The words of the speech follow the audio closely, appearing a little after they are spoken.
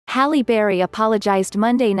Halle Berry apologized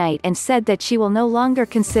Monday night and said that she will no longer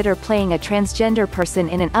consider playing a transgender person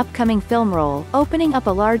in an upcoming film role, opening up a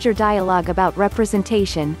larger dialogue about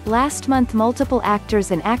representation. Last month, multiple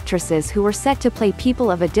actors and actresses who were set to play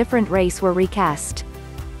people of a different race were recast.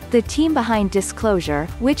 The team behind Disclosure,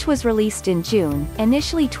 which was released in June,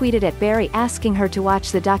 initially tweeted at Berry asking her to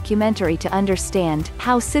watch the documentary to understand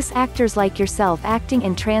how cis actors like yourself acting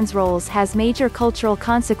in trans roles has major cultural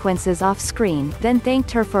consequences off-screen, then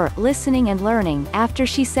thanked her for listening and learning after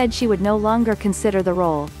she said she would no longer consider the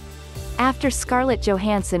role. After Scarlett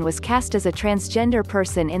Johansson was cast as a transgender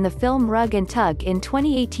person in the film Rug and Tug in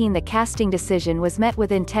 2018, the casting decision was met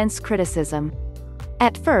with intense criticism.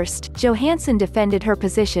 At first, Johansson defended her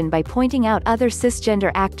position by pointing out other cisgender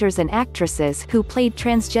actors and actresses who played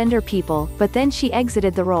transgender people, but then she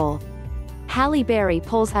exited the role. Halle Berry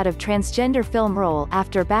pulls out of transgender film role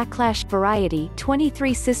after Backlash. Variety,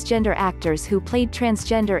 23 cisgender actors who played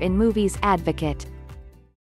transgender in movies advocate.